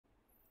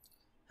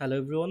Hello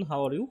everyone,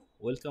 how are you?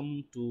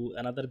 Welcome to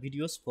another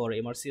videos for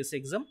MRCS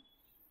exam,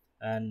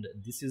 and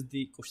this is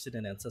the question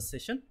and answer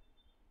session.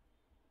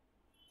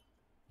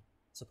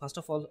 So first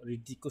of all,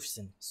 read the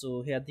question.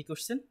 So here the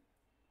question: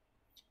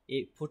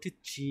 a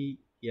 43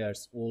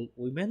 years old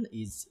woman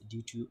is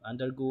due to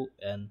undergo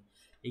an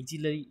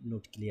axillary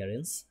node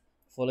clearance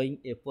following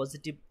a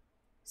positive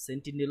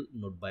sentinel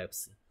node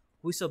biopsy.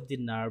 Which of the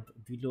nerve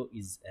below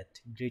is at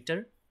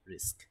greater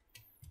risk?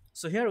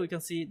 So here we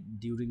can see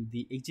during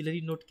the axillary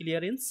node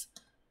clearance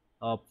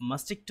of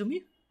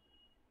mastectomy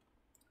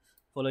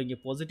following a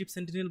positive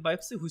sentinel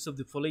biopsy, which of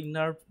the following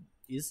nerve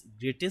is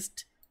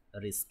greatest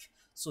risk?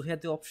 So here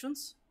the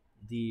options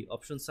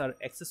are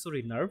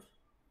accessory nerve,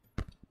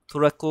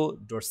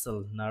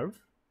 thoracodorsal nerve,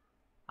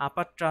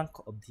 upper trunk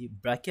of the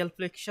brachial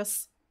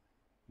plexus,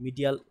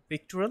 medial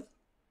pectoral,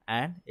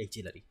 and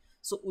axillary.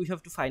 So we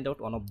have to find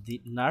out one of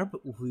the nerve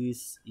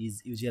which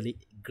is usually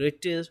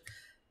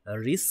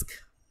risk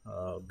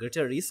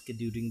greater risk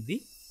during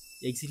the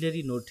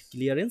axillary node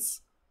clearance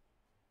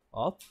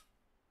of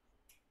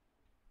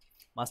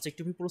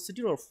mastectomy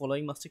procedure or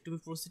following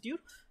mastectomy procedure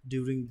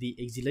during the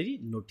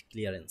axillary node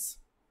clearance.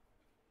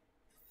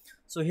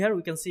 So here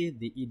we can see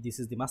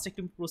this is the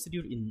mastectomy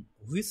procedure in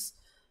which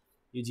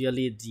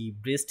usually the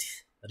breast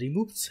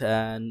removed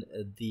and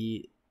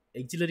the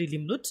axillary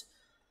lymph node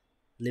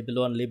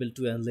level 1, level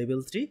 2 and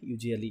level 3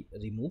 usually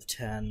removed,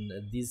 and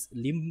this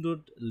lymph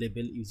node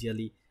level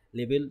usually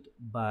labeled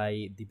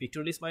by the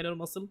pectoralis minor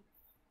muscle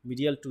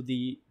medial to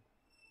the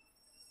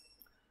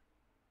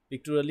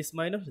pectoralis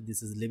minor.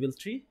 This is level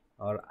 3,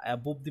 or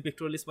above the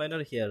pectoralis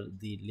minor, here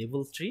the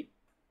level 3,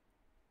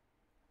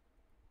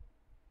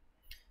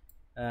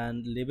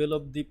 and level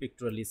of the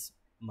pectoralis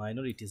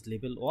minor it is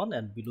level 1,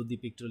 and below the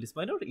pectoralis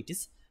minor it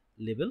is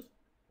level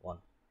 1.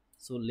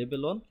 So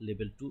level 1,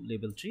 level 2,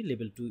 level 3.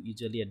 Level 2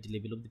 usually at the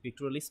level of the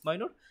pectoralis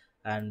minor,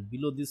 and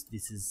below this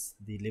is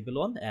the level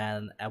 1,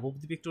 and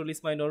above the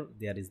pectoralis minor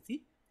there is the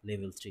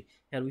level 3.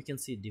 Here we can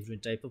see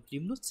different type of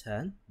lymph nodes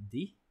and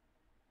the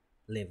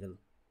level.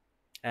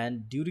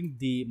 And during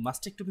the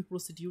mastectomy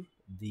procedure,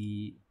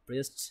 the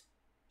breast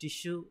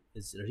tissue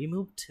is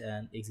removed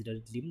and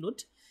axillary lymph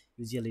node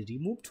usually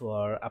removed,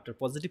 or after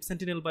positive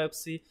sentinel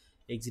biopsy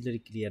axillary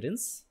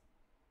clearance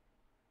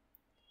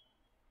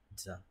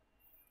done.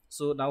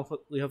 So now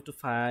we have to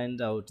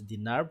find out the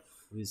nerve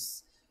which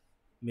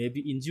may be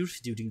injured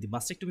during the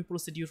mastectomy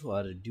procedure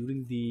or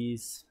during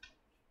this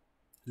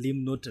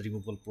lymph node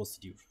removal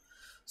procedure.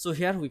 So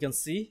here we can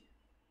see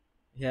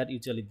here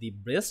usually the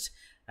breast,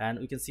 and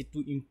we can see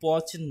two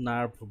important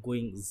nerve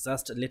going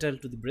just lateral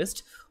to the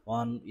breast.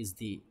 One is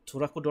the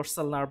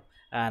thoracodorsal nerve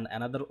and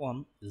another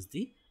one is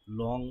the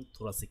long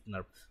thoracic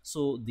nerve.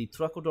 So the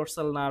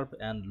thoracodorsal nerve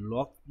and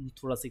long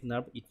thoracic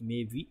nerve, it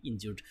may be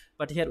injured,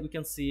 but here we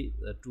can see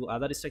two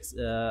other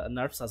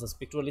nerves such as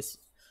pectoralis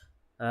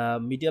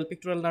medial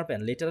pectoral nerve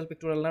and lateral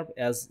pectoral nerve,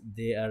 as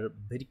they are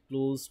very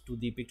close to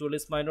the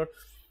pectoralis minor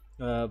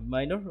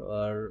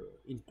or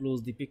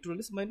enclose the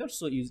pectoralis minor,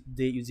 so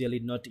they usually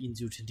not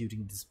injured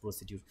during this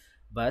procedure.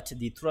 But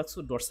the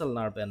thoracodorsal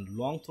nerve and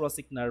long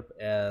thoracic nerve,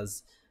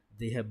 as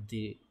they have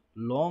the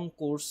long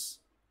course,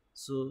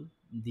 so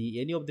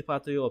the any of the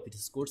pathway of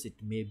its course it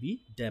may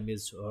be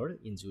damaged or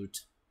injured.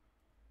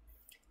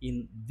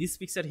 In this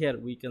picture here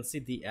we can see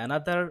the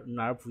another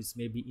nerve which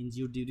may be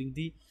injured during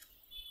the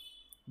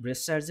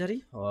breast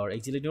surgery or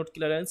axillary node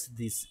clearance.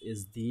 This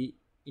is the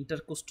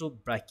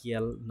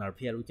intercostobrachial nerve.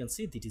 Here we can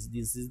see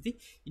this is the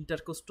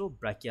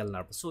intercostobrachial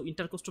nerve. So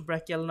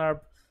intercostobrachial nerve,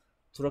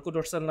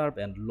 thoracodorsal nerve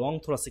and long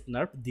thoracic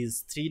nerve,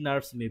 these three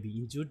nerves may be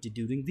injured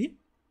during the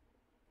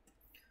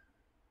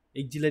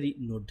axillary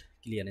node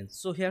clearance.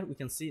 So here we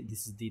can see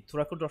this is the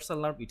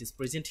thoracodorsal nerve, it is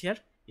present here.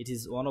 It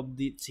is one of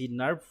the three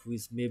nerves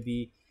which may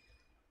be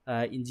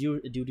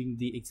injured during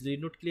the axillary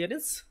node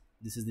clearance.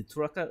 This is the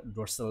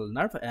thoracodorsal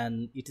nerve,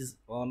 and it is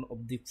one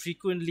of the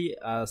frequently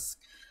asked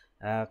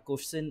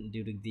question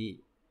during the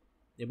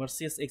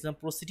MRCS exam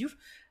procedure.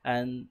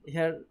 And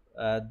here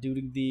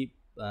during the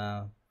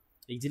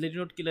axillary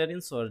node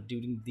clearance or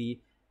during the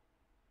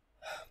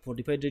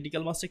modified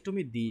radical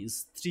mastectomy,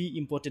 these three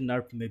important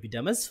nerves may be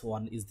damaged.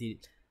 One is the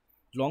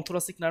long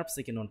thoracic nerve,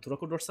 second one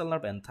thoracodorsal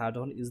nerve, and third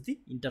one is the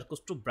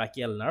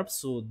intercostobrachial nerve.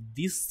 So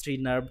these three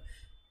nerves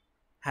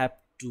have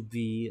to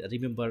be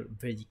remembered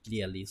very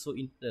clearly. So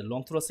in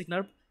long thoracic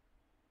nerve,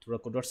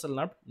 thoracodorsal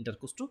nerve,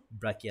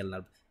 intercostobrachial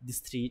nerve, these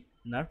three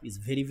nerve is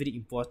very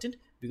important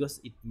because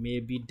it may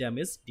be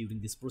damaged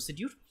during this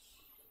procedure.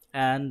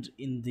 And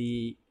in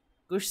the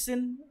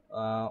question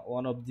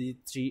one of the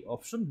three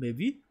option may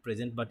be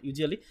present, but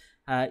usually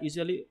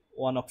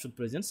one option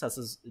present, such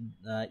as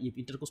if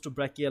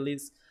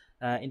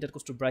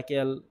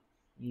intercostobrachial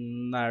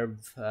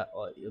nerve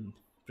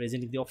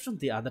present in the option,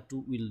 the other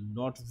two will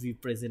not be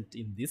present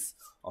in this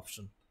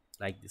option,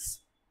 like this.